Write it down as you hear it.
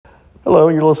Hello,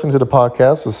 you're listening to the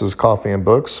podcast. This is Coffee and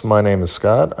Books. My name is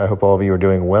Scott. I hope all of you are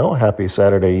doing well. Happy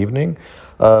Saturday evening.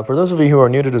 For those of you who are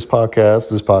new to this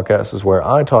podcast is where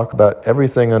I talk about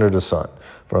everything under the sun,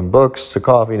 from books to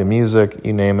coffee to music,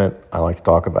 you name it, I like to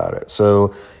talk about it.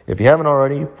 So if you haven't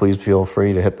already, please feel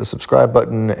free to hit the subscribe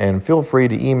button and feel free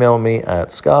to email me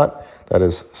at Scott, that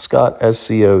is Scott,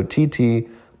 S-C-O-T-T,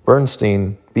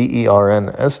 Bernstein,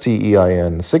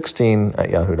 B-E-R-N-S-T-E-I-N, 16 at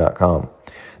yahoo.com.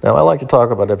 Now, I like to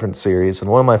talk about different series, and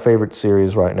one of my favorite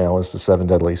series right now is The Seven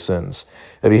Deadly Sins.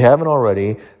 If you haven't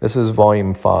already, this is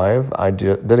Volume 5. I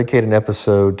dedicate an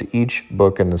episode to each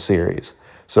book in the series.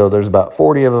 So there's about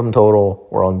 40 of them total.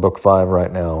 We're on Book 5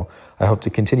 right now. I hope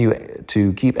to continue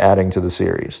to keep adding to the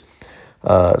series.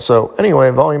 So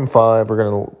anyway, Volume 5, we're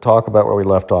going to talk about where we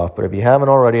left off. But if you haven't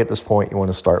already at this point, you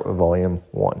want to start with Volume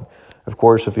 1. Of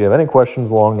course, if you have any questions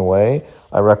along the way,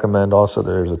 I recommend also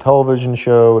there's a television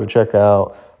show to check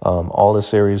out. All the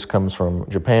series comes from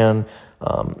Japan.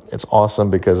 It's awesome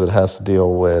because it has to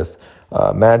deal with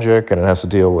magic, and it has to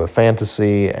deal with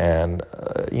fantasy and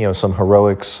some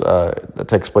heroics that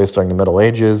takes place during the Middle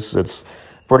Ages. It's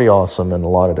pretty awesome in a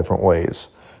lot of different ways.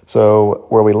 So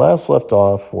where we last left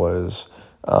off was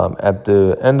at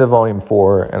the end of Volume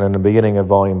 4 and in the beginning of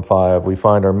Volume 5, we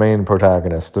find our main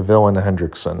protagonist, the villain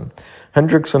Hendrickson.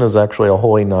 Hendrickson is actually a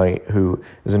holy knight who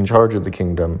is in charge of the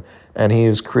kingdom, and he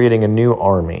is creating a new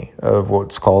army of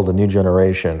what's called a new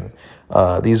generation.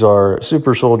 These are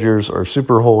super soldiers or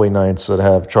super holy knights that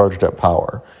have charged up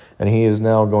power, and he is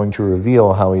now going to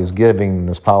reveal how he's giving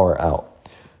this power out.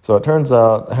 So it turns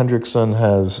out Hendrickson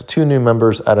has 2 new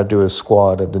members added to his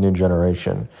squad of the new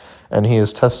generation, and he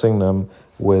is testing them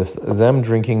with them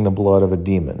drinking the blood of a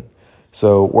demon.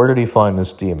 So where did he find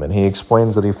this demon? He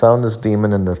explains that he found this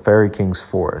demon in the Fairy King's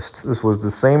forest. This was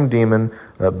the same demon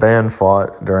that Ban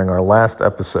fought during our last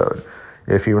episode.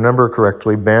 If you remember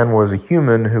correctly, Ban was a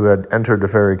human who had entered the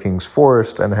Fairy King's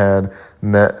forest and had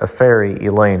met a fairy,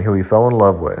 Elaine, who he fell in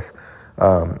love with.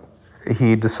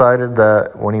 He decided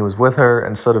that when he was with her,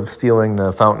 instead of stealing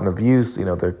the Fountain of Youth,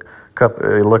 the cup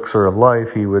elixir of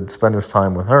life, he would spend his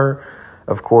time with her.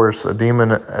 Of course, a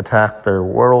demon attacked their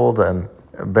world, and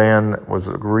Ban was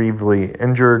grievously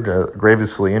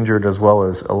injured, as well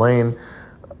as Elaine.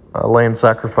 Elaine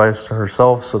sacrificed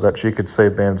herself so that she could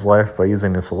save Ban's life by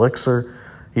using this elixir.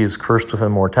 He's cursed with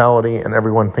immortality, and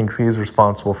everyone thinks he's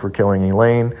responsible for killing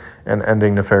Elaine and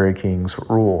ending the Fairy King's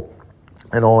rule.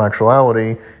 In all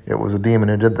actuality, it was a demon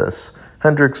who did this.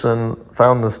 Hendrickson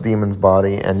found this demon's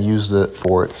body and used it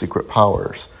for its secret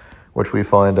powers, which we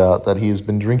find out that he's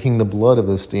been drinking the blood of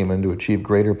this demon to achieve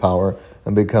greater power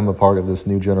and become a part of this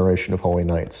new generation of holy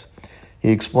knights.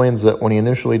 He explains that when he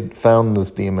initially found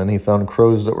this demon, he found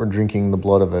crows that were drinking the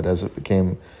blood of it as it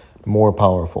became more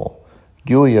powerful.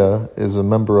 Giulia is a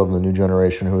member of the new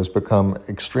generation who has become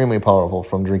extremely powerful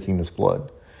from drinking this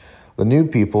blood. The new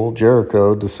people,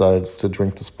 Jericho, decides to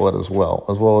drink this blood as well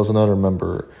as another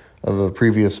member of a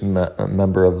previous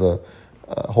member of the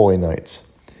holy knights.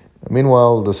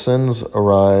 Meanwhile, the Sins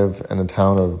arrive in the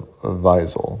town of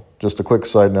Weisel. Just a quick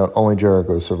side note, only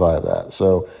Jericho survived that.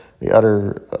 So the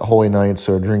other holy knights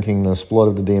who are drinking this blood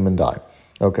of the demon die.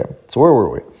 Okay, so where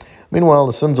were we? Meanwhile,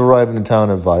 the Sins arrive in the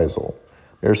town of Weisel.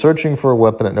 They're searching for a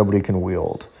weapon that nobody can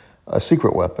wield, a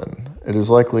secret weapon. It is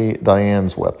likely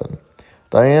Diane's weapon.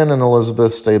 Diane and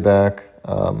Elizabeth stay back,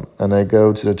 and they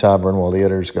go to the tavern while the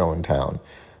others go in town.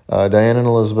 Diane and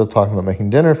Elizabeth talking about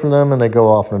making dinner for them, and they go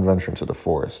off on an adventure into the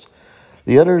forest.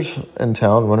 The others in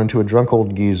town run into a drunk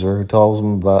old geezer who tells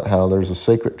them about how there's a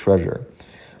sacred treasure.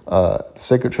 The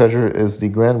sacred treasure is the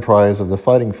grand prize of the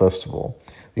fighting festival.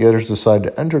 The others decide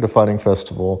to enter the fighting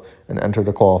festival and enter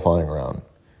the qualifying round.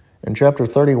 In Chapter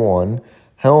 31,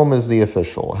 Helm is the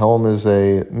official. Helm is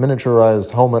a miniaturized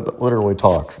helmet that literally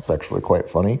talks. It's actually quite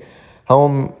funny.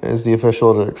 Helm is the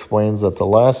official that explains that the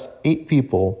last 8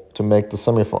 people to make the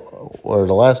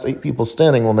the last 8 people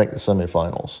standing will make the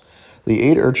semifinals. The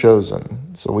 8 are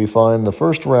chosen. So we find the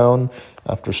first round,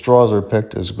 after straws are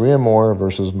picked, is Griamore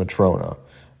versus Matrona,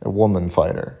 a woman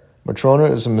fighter.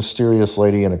 Matrona is a mysterious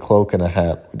lady in a cloak and a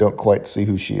hat. We don't quite see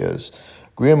who she is.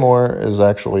 Griamore is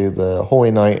actually the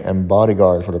holy knight and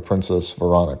bodyguard for the Princess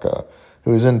Veronica,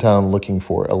 who is in town looking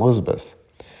for Elizabeth.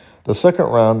 The second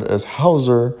round is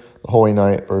Hauser, the holy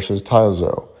knight, versus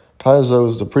Taizo. Taizo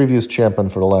is the previous champion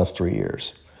for the last 3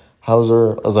 years.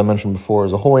 Hauser, as I mentioned before,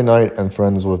 is a holy knight and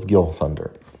friends with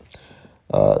Gilthunder.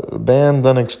 The band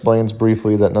then explains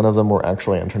briefly that none of them were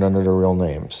actually entered under their real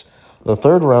names. The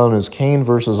third round is Kane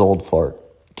versus Old Fart.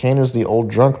 Kane is the old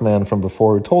drunk man from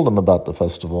before who told them about the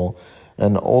festival,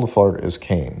 and Old Fart is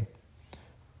Kane.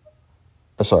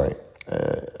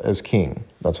 as king.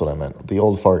 That's what I meant. The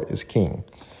old fart is king.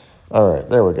 All right,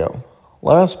 there we go.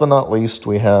 Last but not least,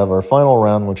 we have our final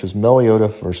round, which is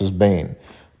Meliodas versus Bane,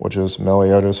 which is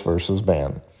Meliodas versus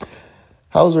Ban.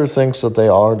 Hauser thinks that they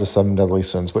are the 7 deadly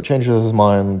sins, but changes his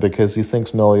mind because he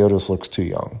thinks Meliodas looks too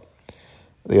young.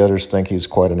 The others think he's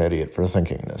quite an idiot for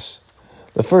thinking this.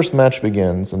 The first match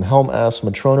begins, and Helm asks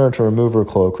Matrona to remove her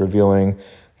cloak, revealing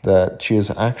that she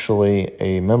is actually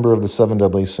a member of the 7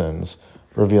 deadly sins,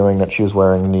 revealing that she is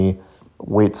wearing the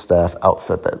waitstaff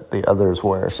outfit that the others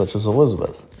wear, such as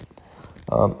Elizabeth.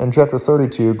 In Chapter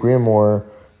 32, Grimoire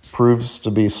proves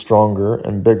to be stronger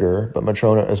and bigger, but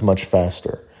Matrona is much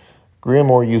faster.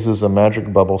 Grimoire uses a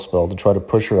magic bubble spell to try to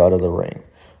push her out of the ring.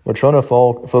 Matrona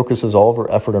focuses all of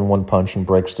her effort in one punch and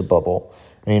breaks the bubble,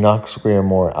 and he knocks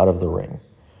Grimoire out of the ring.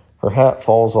 Her hat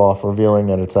falls off, revealing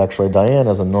that it's actually Diane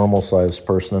as a normal-sized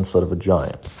person instead of a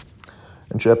giant.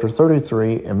 In Chapter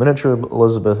 33, a miniature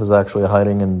Elizabeth is actually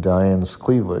hiding in Diane's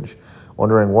cleavage,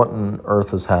 wondering what on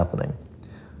earth is happening.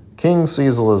 King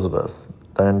sees Elizabeth.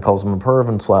 Diane calls him a perv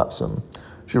and slaps him.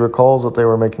 She recalls that they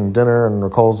were making dinner and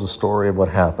recalls the story of what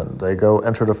happened. They go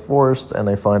enter the forest and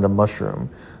they find a mushroom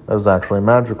that is actually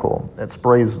magical. It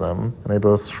sprays them, and they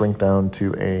both shrink down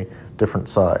to a different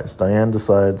size. Diane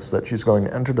decides that she's going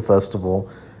to enter the festival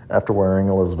after wearing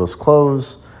Elizabeth's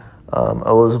clothes.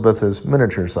 Elizabeth is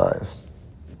miniature-sized.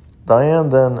 Diane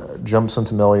then jumps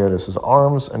into Meliodas'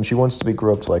 arms, and she wants to be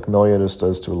groped like Meliodas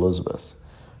does to Elizabeth.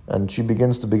 And she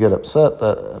begins to get upset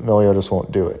that Meliodas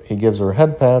won't do it. He gives her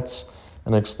head pats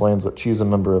and explains that she's a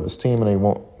member of his team, and he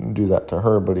won't do that to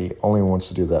her, but he only wants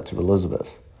to do that to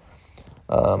Elizabeth.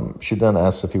 She then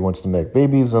asks if he wants to make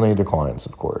babies, and he declines,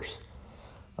 of course.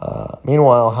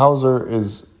 Meanwhile, Hauser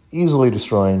is easily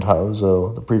destroying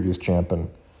Taizo, the previous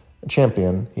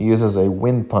champion. He uses a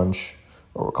wind punch,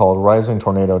 called Rising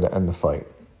Tornado, to end the fight.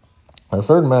 The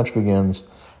third match begins,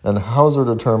 and Hauser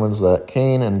determines that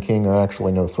Kane and King are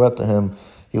actually no threat to him.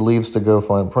 He leaves to go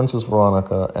find Princess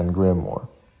Veronica and Grimoire.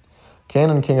 Kane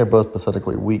and King are both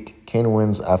pathetically weak. Kane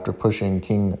wins after pushing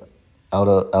King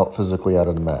out physically out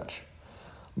of the match.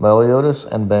 Meliodas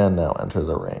and Ban now enter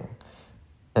the ring.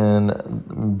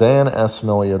 And Ban asks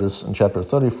Meliodas in Chapter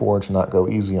 34 to not go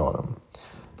easy on him.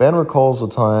 Ban recalls the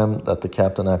time that the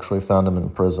captain actually found him in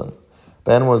prison.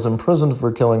 Ban was imprisoned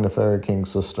for killing the Fairy King's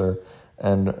sister,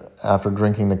 and after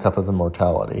drinking the Cup of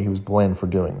Immortality, he was blamed for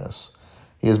doing this.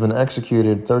 He has been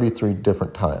executed 33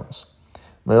 different times.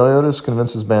 Meliodas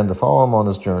convinces Ban to follow him on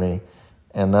his journey,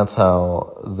 and that's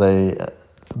how they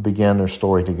began their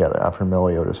story together after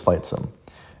Meliodas fights him.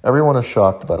 Everyone is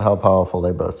shocked about how powerful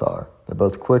they both are. They're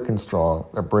both quick and strong.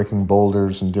 They're breaking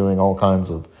boulders and doing all kinds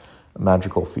of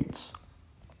magical feats.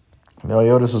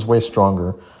 Meliodas is way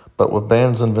stronger, but with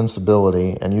Ban's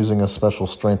invincibility and using a special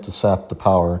strength to sap the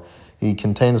power, he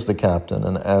contains the captain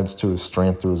and adds to his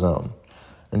strength through his own.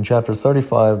 In Chapter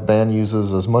 35, Ban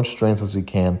uses as much strength as he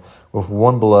can. With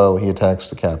one blow, he attacks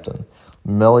the captain.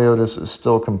 Meliodas is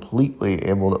still completely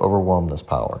able to overwhelm this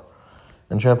power.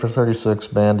 In Chapter 36,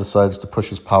 Ban decides to push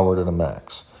his power to the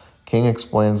max. King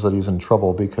explains that he's in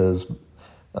trouble because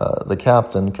the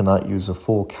captain cannot use a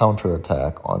full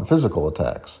counterattack on physical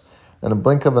attacks. In a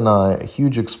blink of an eye, a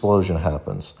huge explosion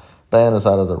happens. Ban is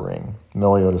out of the ring.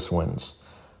 Meliodas wins.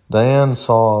 Diane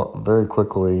saw very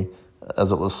quickly,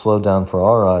 as it was slowed down for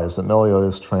our eyes, that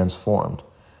Meliodas transformed.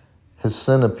 His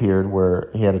sin appeared where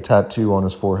he had a tattoo on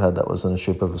his forehead that was in the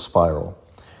shape of a spiral.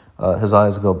 His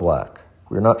eyes go black.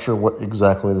 We're not sure what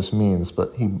exactly this means,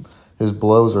 but his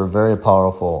blows are very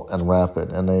powerful and rapid,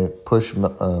 and they push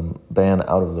Ban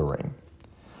out of the ring.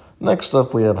 Next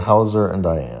up, we have Hauser and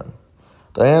Diane.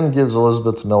 Diane gives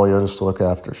Elizabeth to Meliodas to look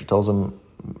after.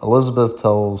 Elizabeth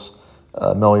tells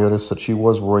Meliodas that she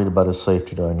was worried about his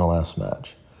safety during the last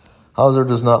match. Hauser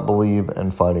does not believe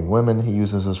in fighting women. He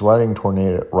uses his rising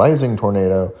tornado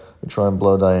to try and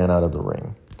blow Diane out of the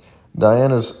ring.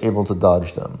 Diane is able to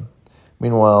dodge them.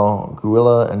 Meanwhile,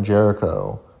 Guilla and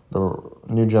Jericho, the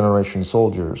new generation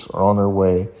soldiers, are on their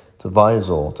way to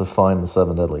Visel to find the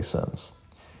 7 deadly sins.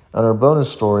 In our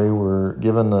bonus story, we're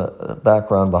given the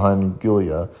background behind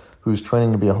Guilla, who's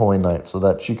training to be a holy knight so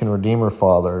that she can redeem her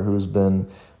father, who's been,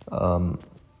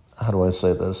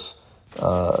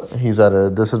 he's at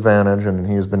a disadvantage and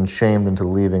he's been shamed into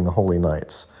leaving the holy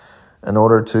knights. In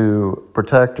order to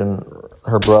protect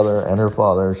her brother and her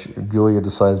father, Guilla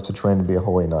decides to train to be a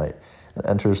holy knight and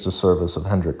enters the service of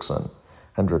Hendrickson.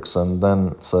 Hendrickson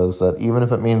then says that even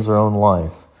if it means her own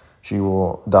life, she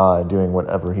will die doing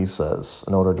whatever he says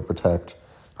in order to protect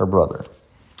her brother.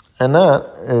 And that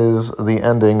is the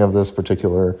ending of this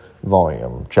particular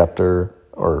volume,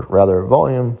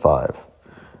 volume 5.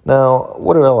 Now,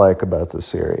 what did I like about this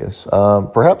series?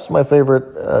 Perhaps my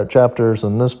favorite chapters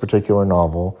in this particular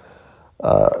novel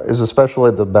is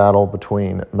especially the battle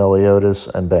between Meliodas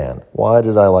and Ban. Why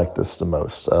did I like this the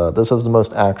most? This is the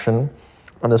most action,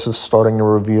 and this is starting to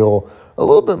reveal a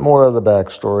little bit more of the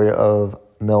backstory of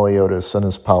Meliodas and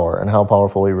his power and how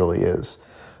powerful he really is.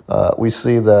 We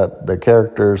see that the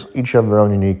characters each have their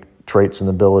own unique traits and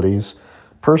abilities.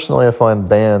 Personally, I find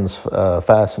Ban's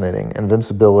fascinating,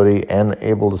 invincibility, and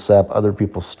able to sap other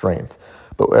people's strength.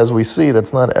 But as we see,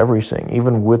 that's not everything.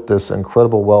 Even with this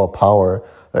incredible well of power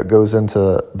that goes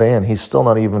into Ban, he's still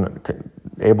not even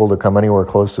able to come anywhere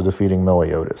close to defeating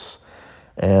Meliodas.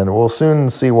 And we'll soon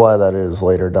see why that is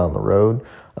later down the road.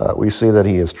 We see that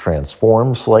he is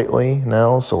transformed slightly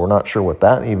now, so we're not sure what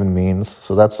that even means.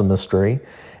 So that's a mystery.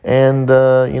 And,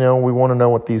 we want to know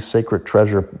what these sacred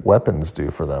treasure weapons do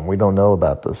for them. We don't know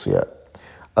about this yet.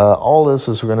 All this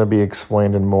is going to be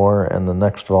explained in more in the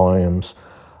next volumes.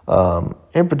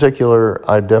 In particular,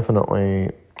 I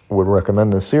definitely would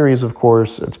recommend this series, of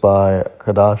course. It's by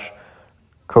Kodansha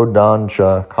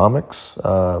Comics,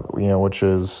 which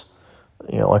is,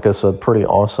 like I said, pretty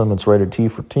awesome. It's rated T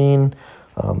for teen.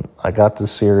 I got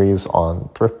this series on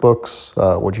Thrift Books,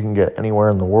 which you can get anywhere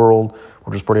in the world,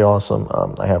 which is pretty awesome.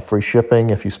 I have free shipping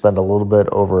if you spend a little bit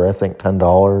over, I think,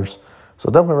 $10.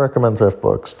 So definitely recommend Thrift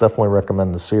Books. Definitely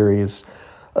recommend the series.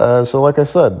 So like I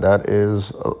said, that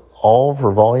is all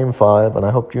for Volume 5, and I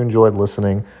hope you enjoyed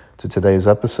listening to today's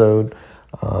episode.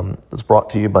 It's brought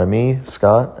to you by me,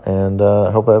 Scott, and I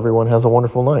hope everyone has a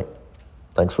wonderful night.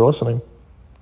 Thanks for listening.